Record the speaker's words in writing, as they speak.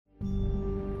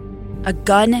a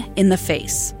gun in the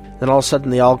face. Then all of a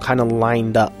sudden, they all kind of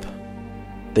lined up.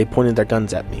 They pointed their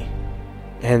guns at me.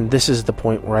 And this is the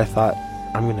point where I thought,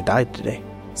 I'm going to die today.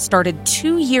 Started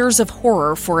 2 years of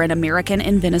horror for an American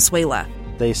in Venezuela.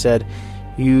 They said,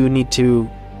 you need to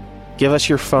give us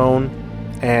your phone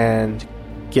and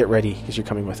get ready because you're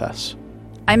coming with us.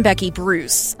 I'm Becky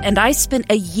Bruce, and I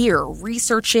spent a year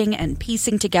researching and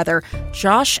piecing together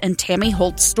Josh and Tammy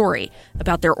Holt's story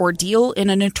about their ordeal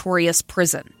in a notorious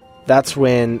prison. That's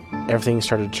when everything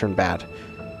started to turn bad.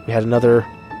 We had another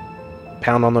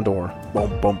pound on the door.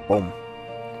 Boom, boom, boom.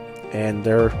 And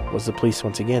there was the police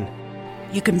once again.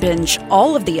 You can binge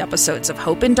all of the episodes of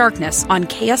Hope in Darkness on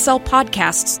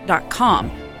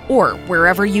KSLpodcasts.com or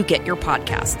wherever you get your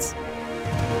podcasts.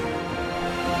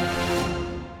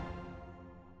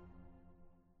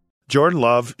 Jordan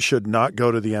Love should not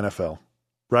go to the NFL.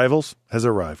 Rivals has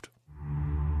arrived.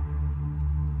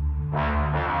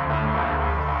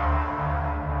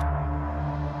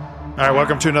 All right,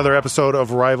 welcome to another episode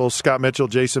of Rivals. Scott Mitchell,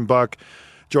 Jason Buck,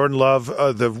 Jordan Love,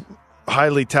 the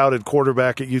highly touted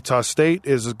quarterback at Utah State,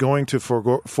 is going to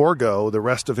forego the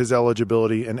rest of his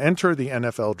eligibility and enter the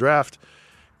NFL draft.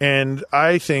 And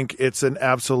I think it's an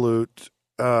absolute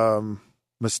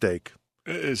mistake.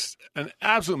 It's an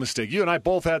absolute mistake. You and I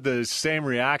both had the same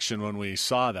reaction when we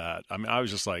saw that. I mean, I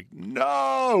was just like,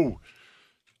 no,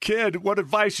 kid, what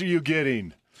advice are you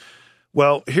getting?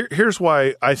 Well, here's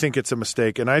why I think it's a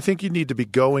mistake. And I think you need to be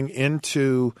going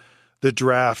into the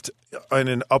draft in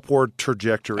an upward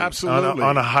trajectory. Absolutely.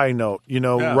 On a high note,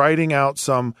 writing out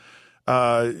some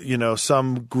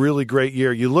really great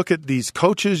year. You look at these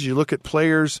coaches, you look at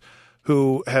players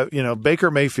who have, Baker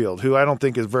Mayfield, who I don't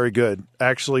think is very good,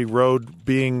 actually rode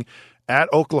being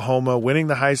at Oklahoma, winning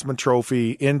the Heisman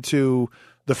Trophy into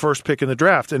the first pick in the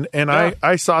draft. And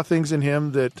I saw things in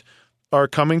him that are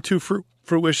coming to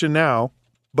fruition now,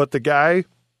 but the guy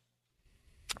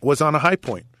was on a high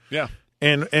point. Yeah.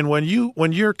 And when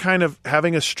you're kind of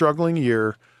having a struggling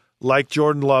year like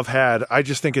Jordan Love had, I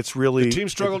just think it's really the team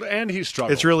struggled and he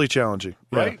struggled. It's really challenging,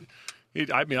 right? Yeah.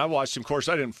 I watched him. Of course,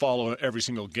 I didn't follow every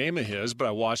single game of his, but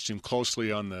I watched him closely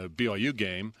on the BYU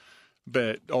game.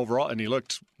 But overall, and he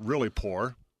looked really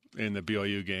poor in the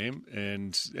BYU game,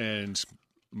 and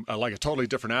like a totally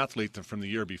different athlete than from the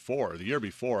year before. The year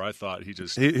before, I thought he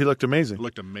looked amazing.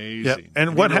 Looked amazing. Yeah.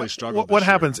 And what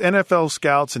happens? NFL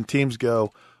scouts and teams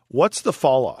go, "What's the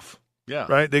fall off?" Yeah,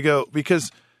 right. They go,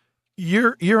 because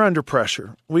you're under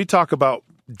pressure. We talk about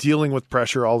dealing with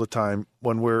pressure all the time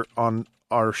when we're on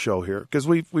our show here because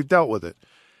we've dealt with it.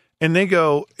 And they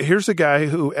go, here's a guy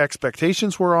who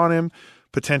expectations were on him,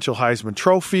 potential Heisman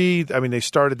Trophy. I mean, they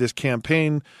started this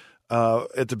campaign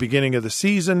at the beginning of the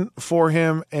season for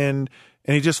him, and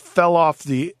he just fell off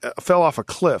a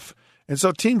cliff. And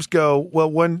so teams go, well,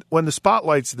 when the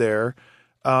spotlight's there,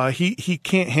 he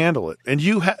can't handle it. And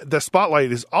the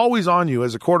spotlight is always on you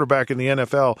as a quarterback in the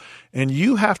NFL, and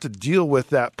you have to deal with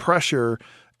that pressure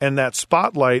and that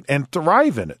spotlight and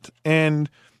thrive in it.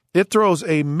 And it throws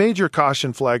a major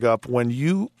caution flag up when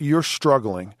you're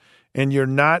struggling and you're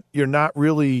not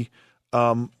really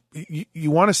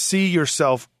you want to see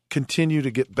yourself continue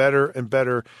to get better and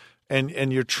better,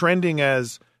 and you're trending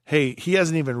as, hey, he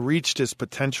hasn't even reached his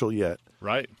potential yet.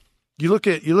 Right. You look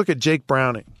at Jake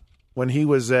Browning when he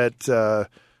was at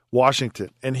Washington,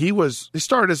 and he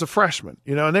started as a freshman,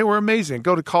 and they were amazing.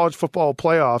 Go to college football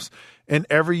playoffs, and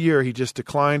every year he just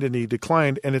declined and he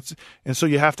declined, and so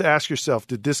you have to ask yourself,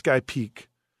 did this guy peak?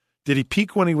 Did he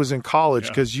peak when he was in college?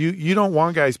 Because you don't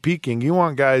want guys peaking. You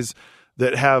want guys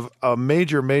that have a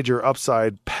major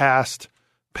upside past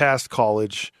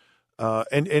college,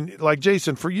 and like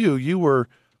Jason, for you were.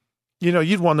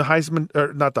 You'd won the Heisman,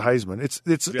 or not the Heisman.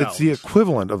 It's the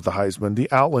equivalent of the Heisman, the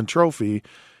Outland Trophy,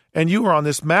 and you were on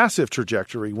this massive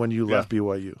trajectory when you left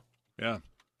BYU. Yeah,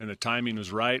 and the timing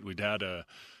was right. We'd had to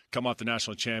come off the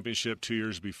national championship 2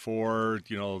 years before.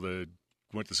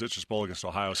 Went to the Citrus Bowl against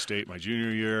Ohio State my junior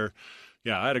year.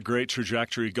 Yeah, I had a great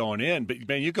trajectory going in. But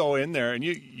man, you go in there and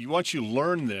you once you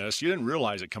learn this, you didn't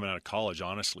realize it coming out of college.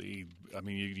 Honestly, I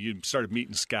mean, you started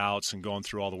meeting scouts and going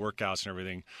through all the workouts and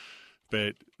everything.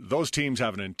 But those teams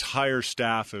have an entire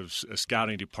staff of a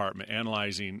scouting department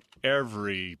analyzing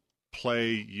every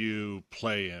play you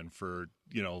play in for,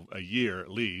 a year at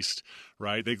least,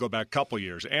 right? They go back a couple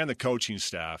years, and the coaching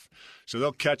staff. So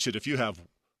they'll catch it if you have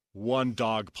one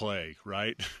dog play,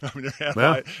 right? I mean,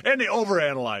 and they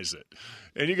overanalyze it.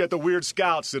 And you get the weird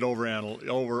scouts that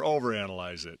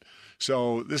overanalyze it.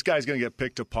 So this guy's going to get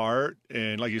picked apart,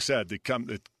 and like you said, the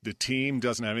team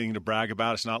doesn't have anything to brag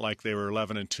about. It's not like they were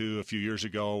 11-2 a few years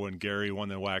ago when Gary won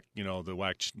the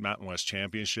WAC Mountain West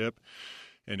Championship.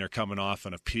 and they're coming off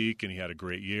on a peak, and he had a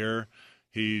great year.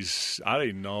 I don't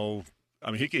even know.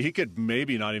 I mean, he could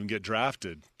maybe not even get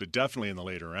drafted, but definitely in the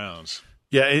later rounds.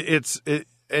 Yeah,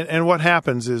 and what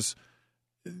happens is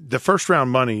the first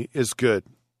round money is good,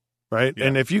 right? Yeah.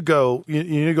 And if you go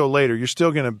later, you're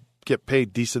still going to get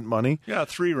paid decent money. Yeah,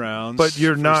 3 rounds, but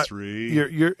you're not 3.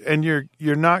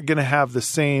 You're not going to have the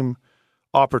same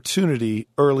opportunity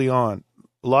early on.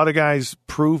 A lot of guys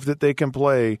prove that they can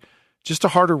play. Just a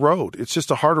harder road. It's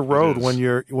just a harder road when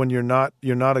you're not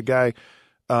a guy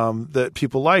that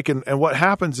people like. And what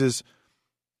happens is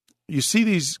you see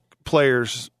these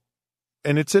players,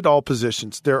 and it's at all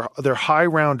positions. They're high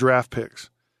round draft picks,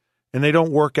 and they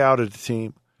don't work out at a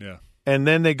team. Yeah. And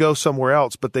then they go somewhere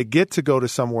else, but they get to go to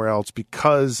somewhere else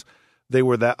because they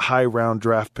were that high round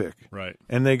draft pick. Right.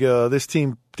 And they go, this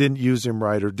team didn't use him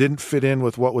right, or didn't fit in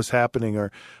with what was happening,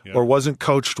 or wasn't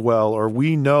coached well, or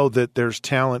we know that there's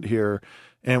talent here,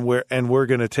 and we're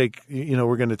going to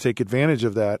take advantage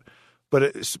of that.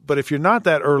 But if you're not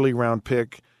that early round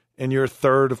pick and you're a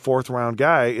 3rd or 4th round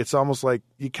guy, it's almost like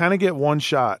you kind of get one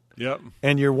shot. Yep.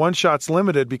 And your one shot's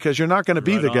limited because you're not going to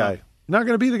be the guy. You're not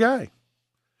going to be the guy.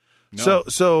 No.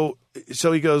 So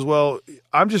he goes, well,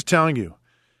 I'm just telling you,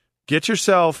 get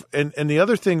yourself, and the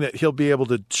other thing that he'll be able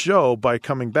to show by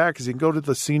coming back is he can go to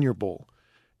the Senior Bowl.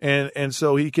 And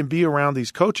so he can be around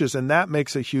these coaches, and that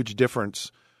makes a huge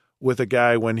difference with a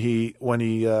guy when they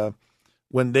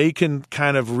can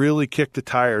kind of really kick the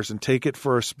tires and take it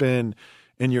for a spin,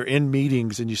 and you're in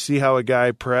meetings and you see how a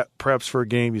guy preps for a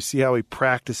game, you see how he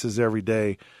practices every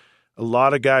day. A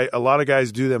lot of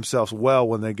guys do themselves well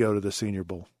when they go to the Senior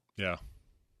Bowl. Yeah.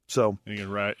 So he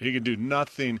can do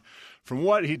nothing from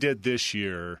what he did this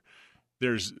year.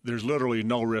 There's literally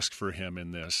no risk for him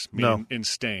in this. In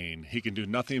staying, he can do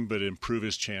nothing but improve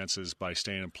his chances by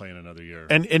staying and playing another year.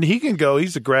 And he can go.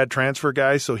 He's a grad transfer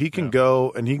guy, so he can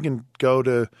go, and he can go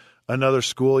to another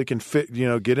school. He can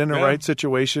get in the right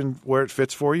situation where it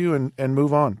fits for you and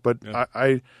move on. But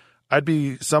I'd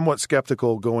be somewhat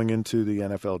skeptical going into the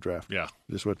NFL draft. Yeah.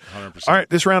 This would. 100%. All right,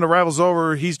 this round of Rivals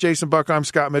over. He's Jason Buck. I'm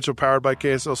Scott Mitchell, powered by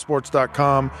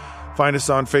KSLSports.com. Find us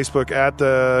on Facebook at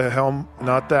The Helm,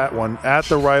 not that one, at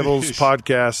The Rivals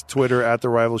Podcast, Twitter at The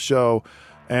Rivals Show.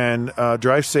 And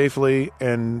drive safely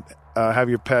and have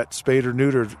your pet spayed or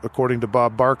neutered, according to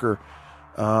Bob Barker.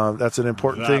 That's an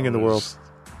important thing in the world.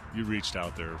 You reached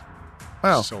out there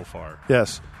so far.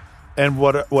 Yes. And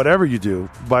whatever you do,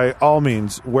 by all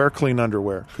means, wear clean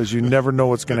underwear, because you never know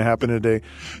what's going to happen today.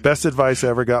 Best advice I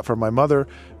ever got from my mother.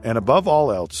 And above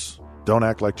all else, don't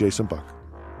act like Jason Buck.